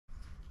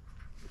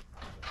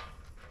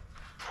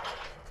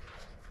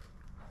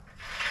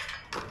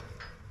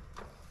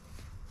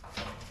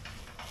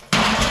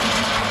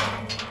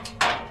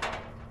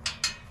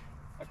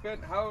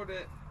hold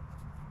it.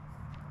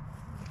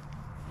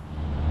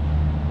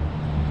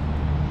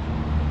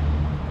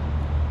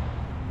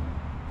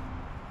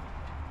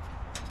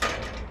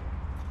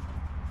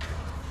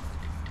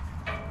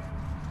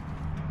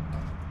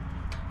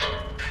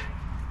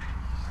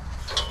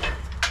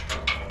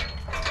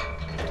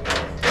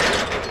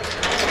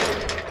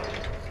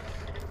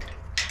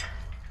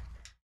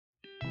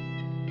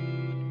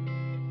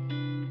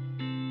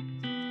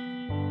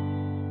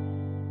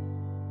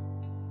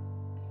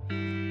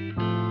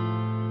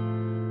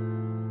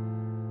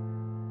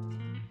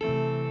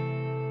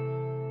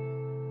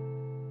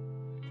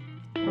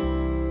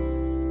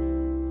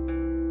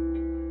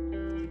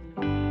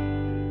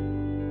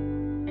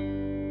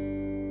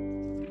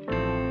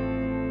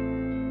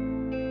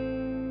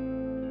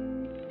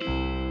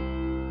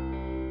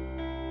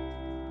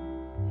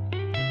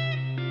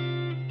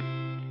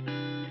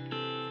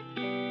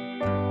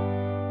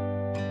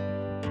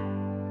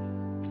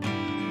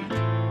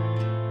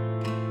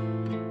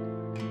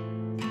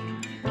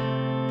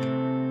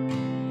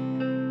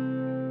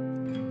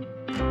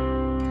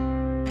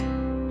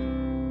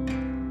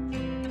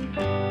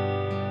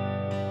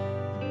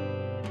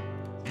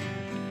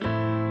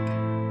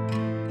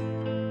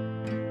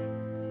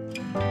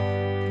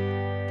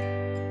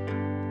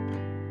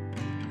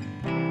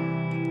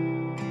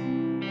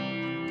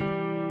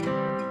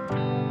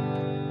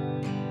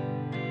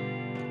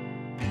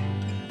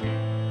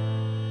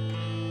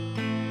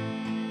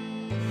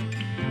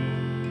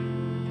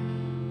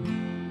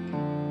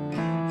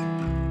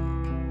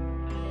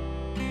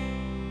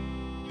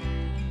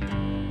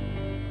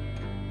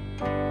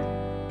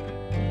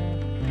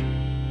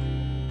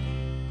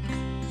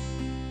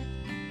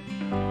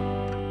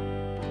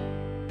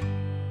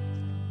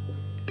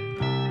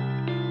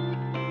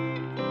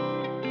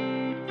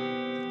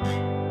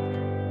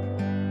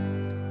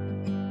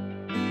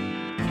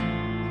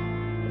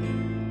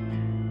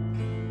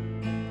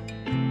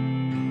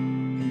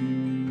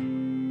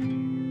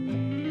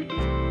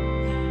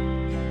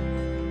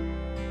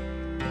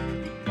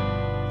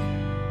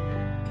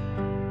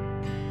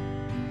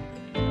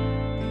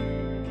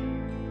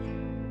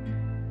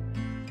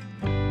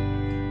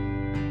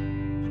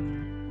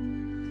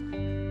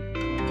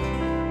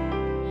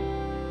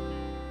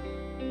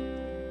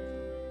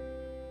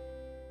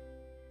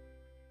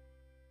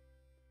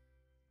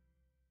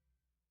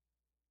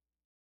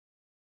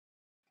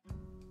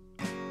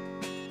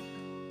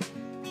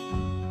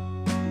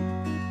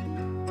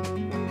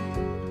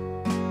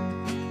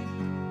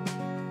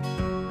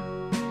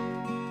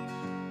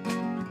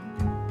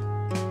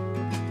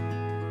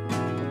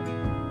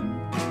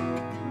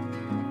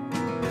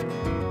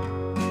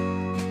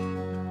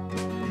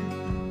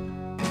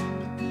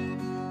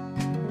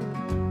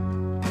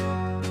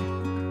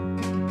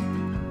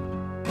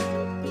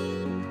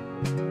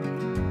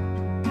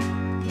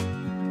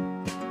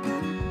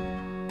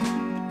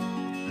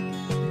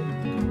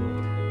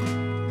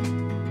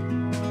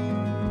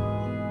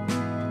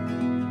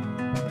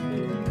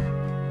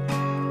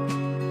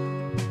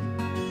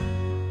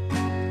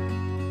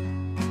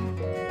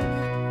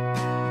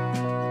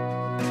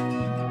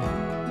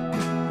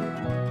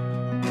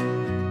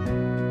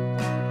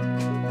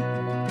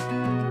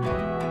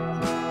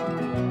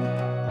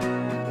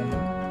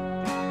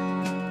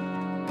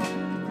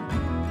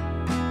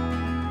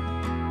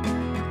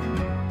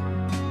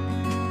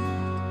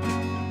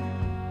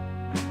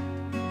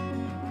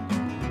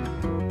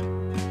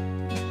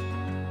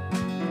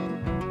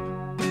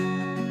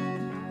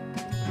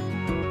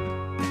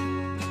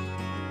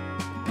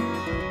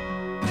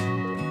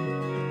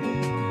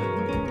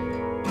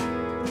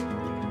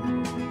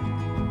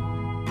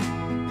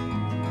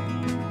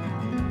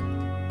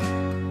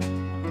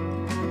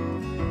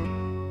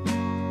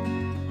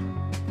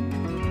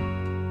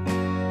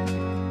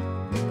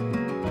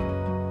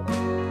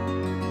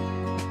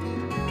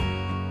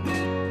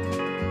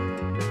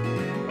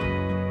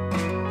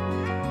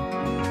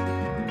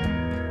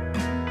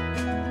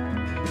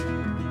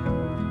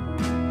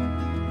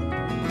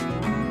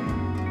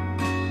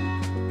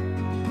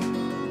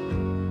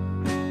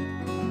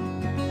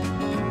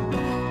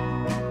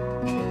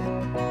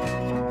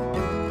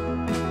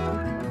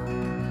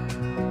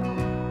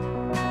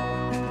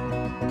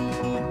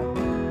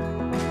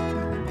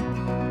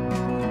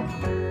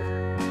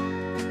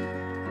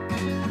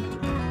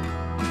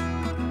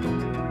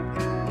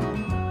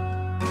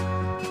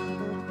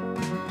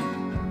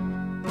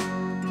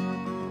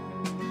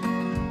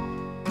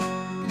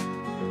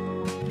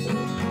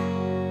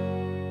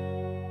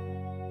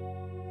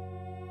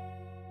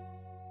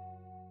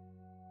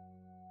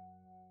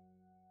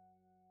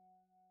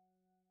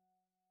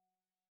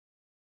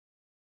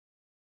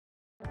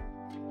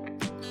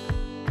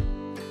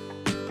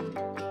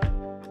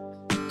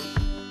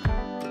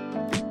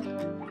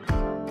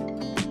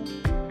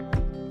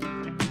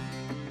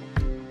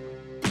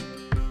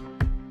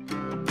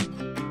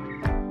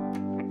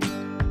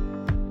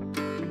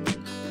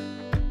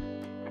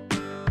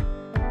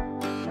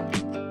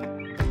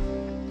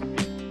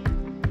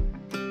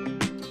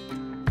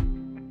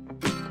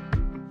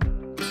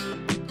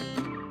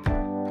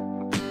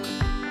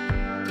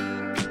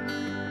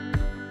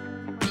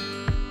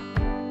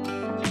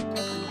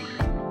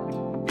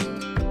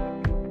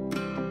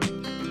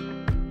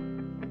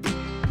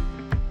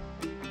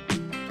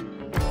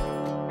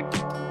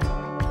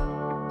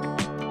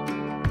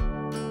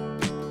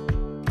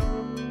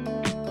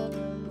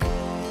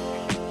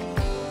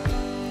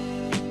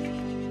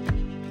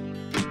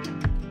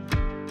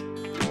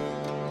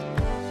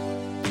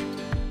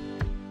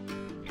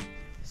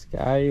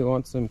 Sky, you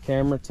want some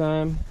camera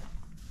time?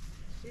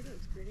 She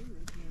looks pretty in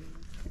the camera.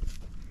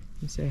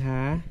 You say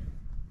hi.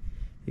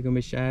 You gonna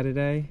be shy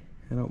today?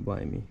 I don't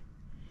blame you.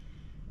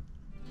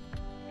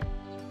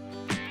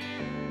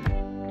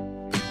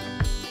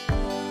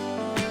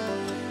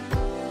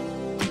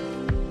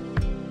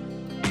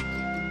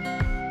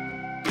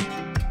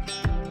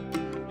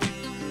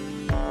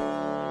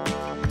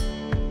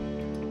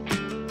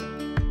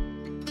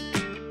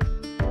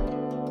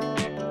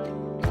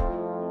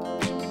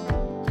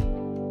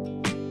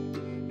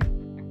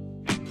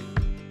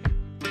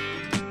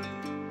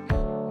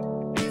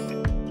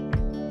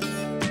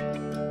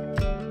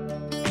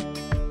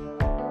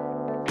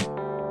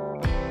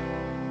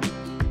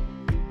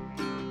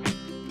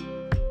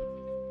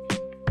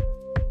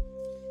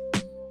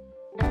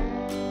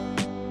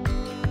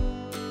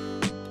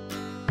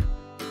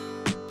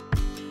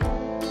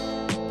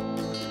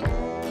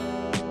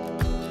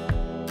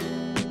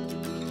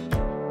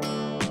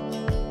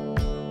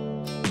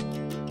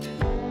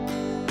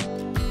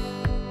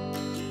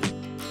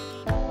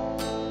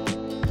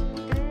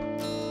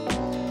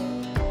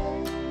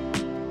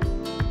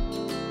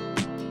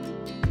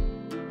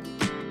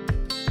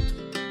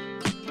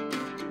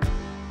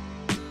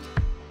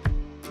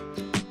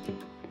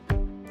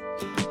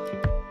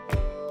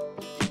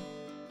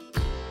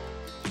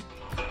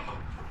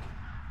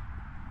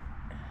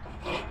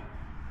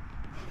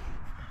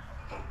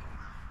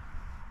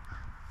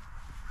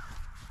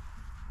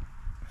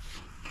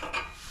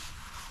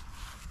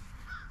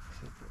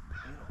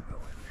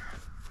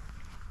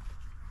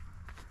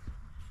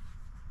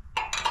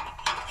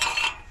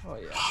 Oh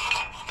yeah,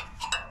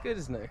 good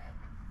as new.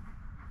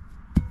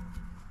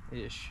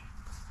 Ish.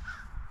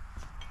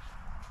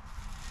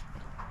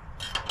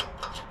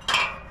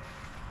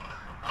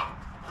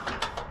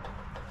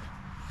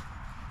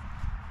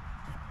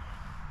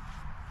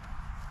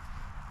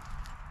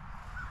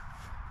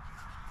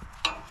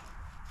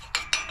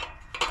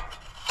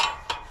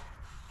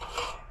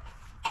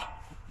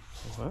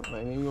 Well,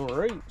 maybe ain't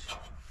gonna reach.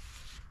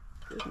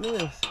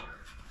 Goodness.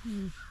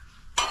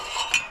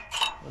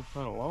 Let's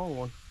find a long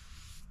one.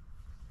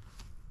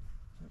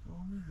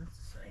 That's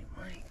the same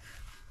length.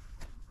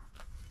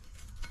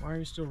 Why are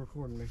you still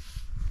recording me?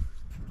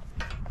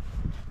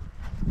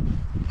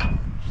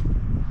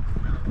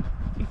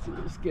 It's a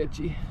little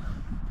sketchy.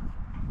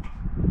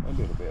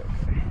 Maybe it'll be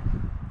okay.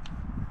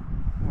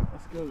 Alright,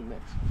 let's go to the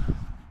next one.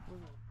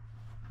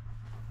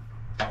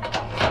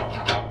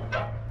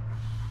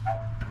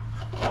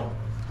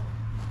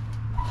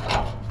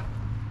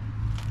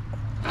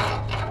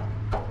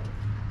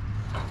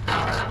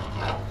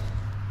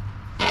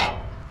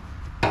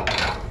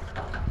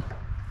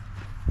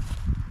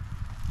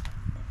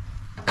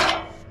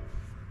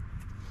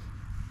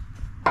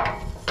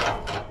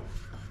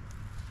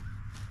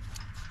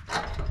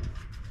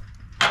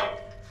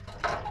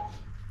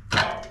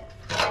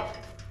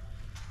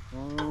 I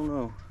don't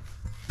know.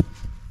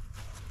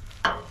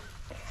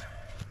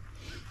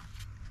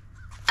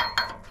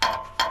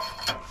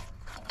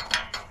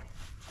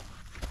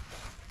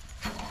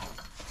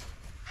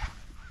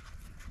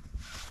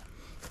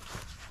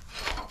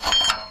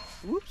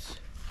 Whoops.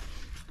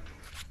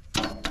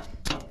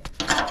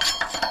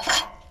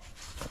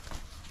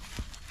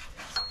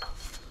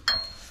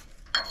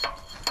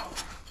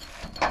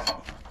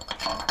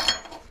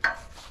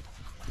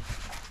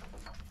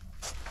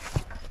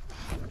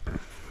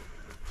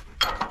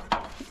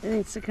 It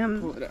needs to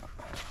come. Pull it out.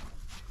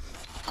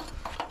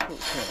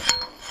 Okay.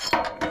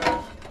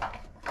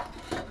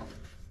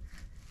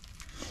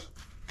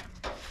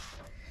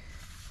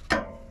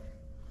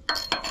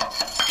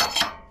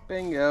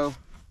 Bingo.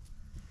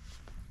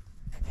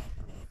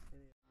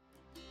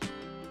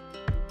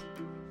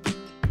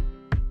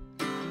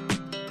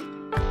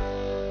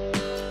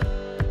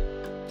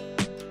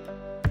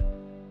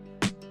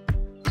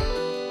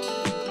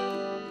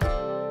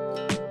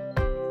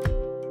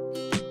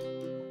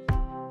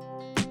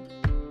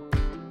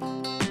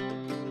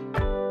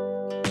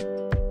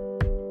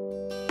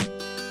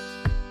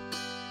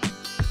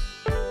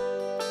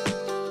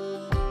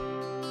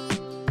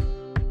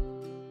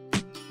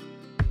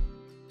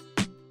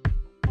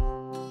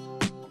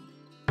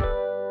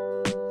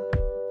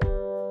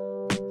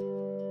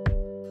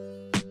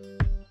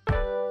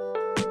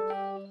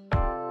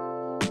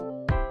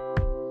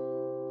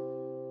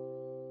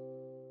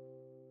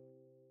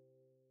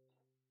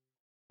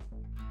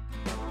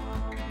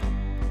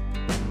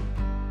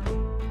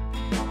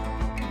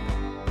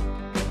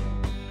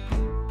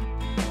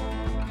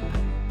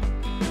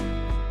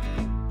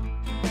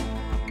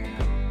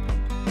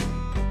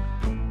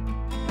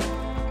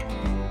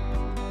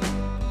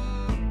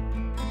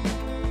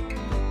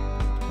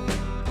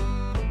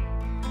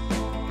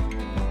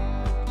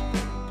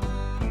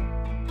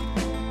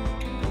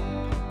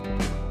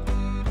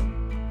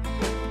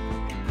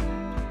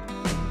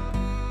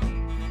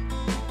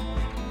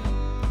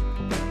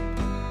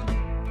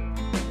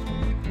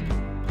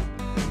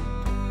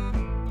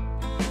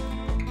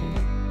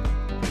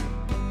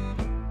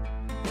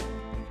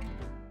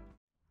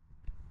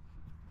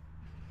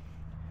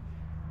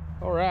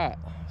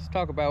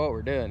 talk about what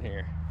we're doing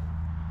here.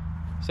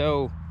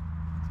 So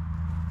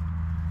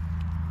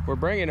we're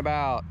bringing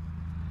about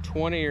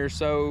 20 or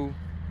so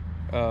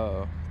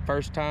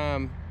first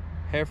time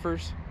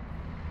heifers,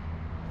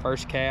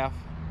 first calf,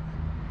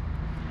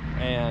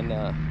 and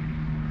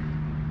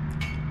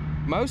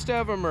most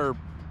of them are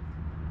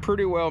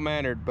pretty well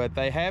mannered, but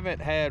they haven't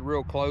had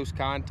real close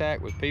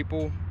contact with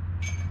people.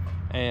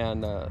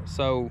 And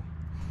so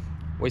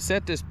we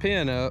set this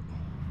pen up.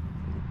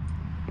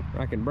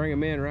 I can bring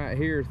them in right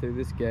here through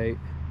this gate,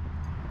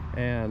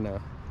 and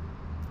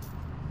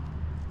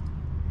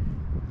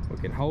we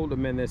can hold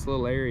them in this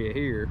little area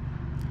here.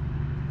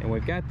 And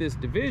we've got this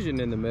division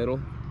in the middle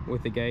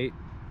with the gate.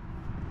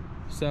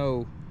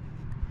 So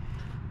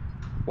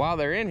while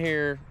they're in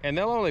here, and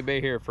they'll only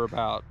be here for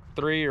about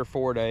 3 or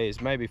 4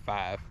 days, maybe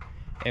 5.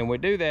 And we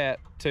do that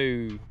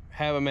to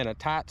have them in a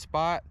tight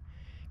spot,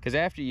 because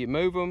after you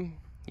move them,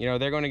 you know,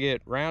 they're going to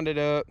get rounded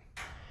up,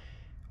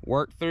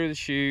 work through the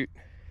chute,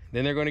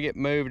 then they're going to get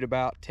moved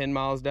about 10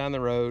 miles down the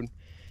road.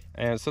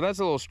 And so that's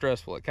a little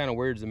stressful. It kind of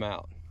weirds them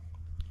out.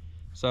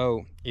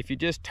 So if you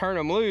just turn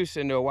them loose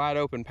into a wide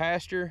open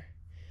pasture,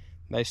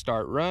 they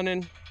start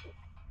running,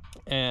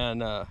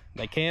 and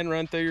they can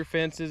run through your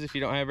fences if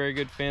you don't have very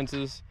good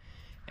fences.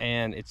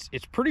 And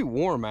it's pretty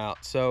warm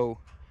out, so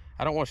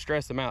I don't want to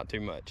stress them out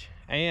too much.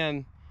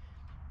 And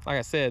like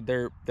I said,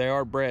 they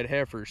are bred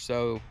heifers,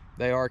 so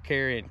they are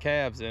carrying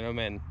calves in them,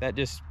 and that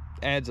just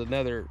adds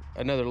another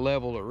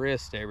level of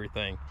risk to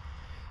everything.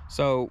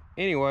 So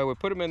anyway, we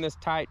put them in this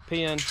tight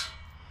pen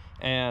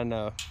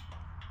and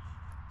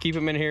keep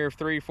them in here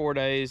 3 or 4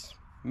 days,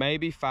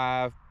 maybe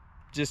 5,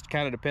 just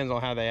kind of depends on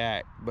how they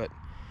act. But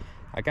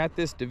I got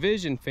this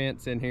division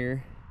fence in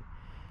here,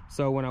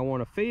 so when I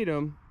want to feed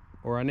them,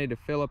 or I need to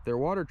fill up their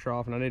water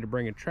trough and I need to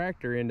bring a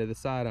tractor into the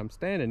side I'm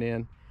standing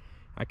in,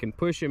 I can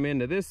push them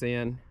into this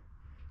end,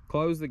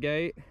 close the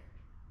gate,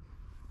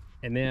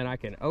 and then I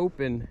can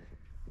open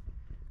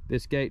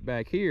this gate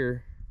back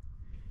here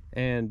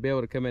and be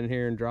able to come in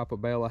here and drop a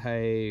bale of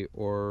hay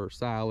or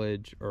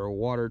silage or a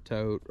water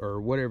tote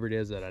or whatever it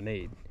is that I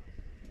need.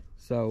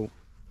 So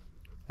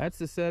that's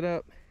the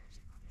setup.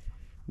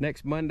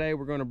 Next Monday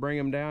we're going to bring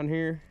them down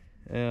here,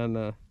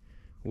 and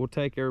we'll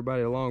take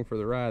everybody along for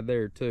the ride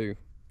there too.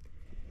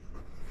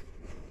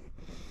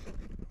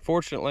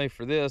 Fortunately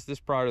for this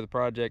part of the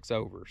project's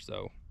over,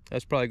 so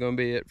that's probably going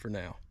to be it for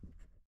now.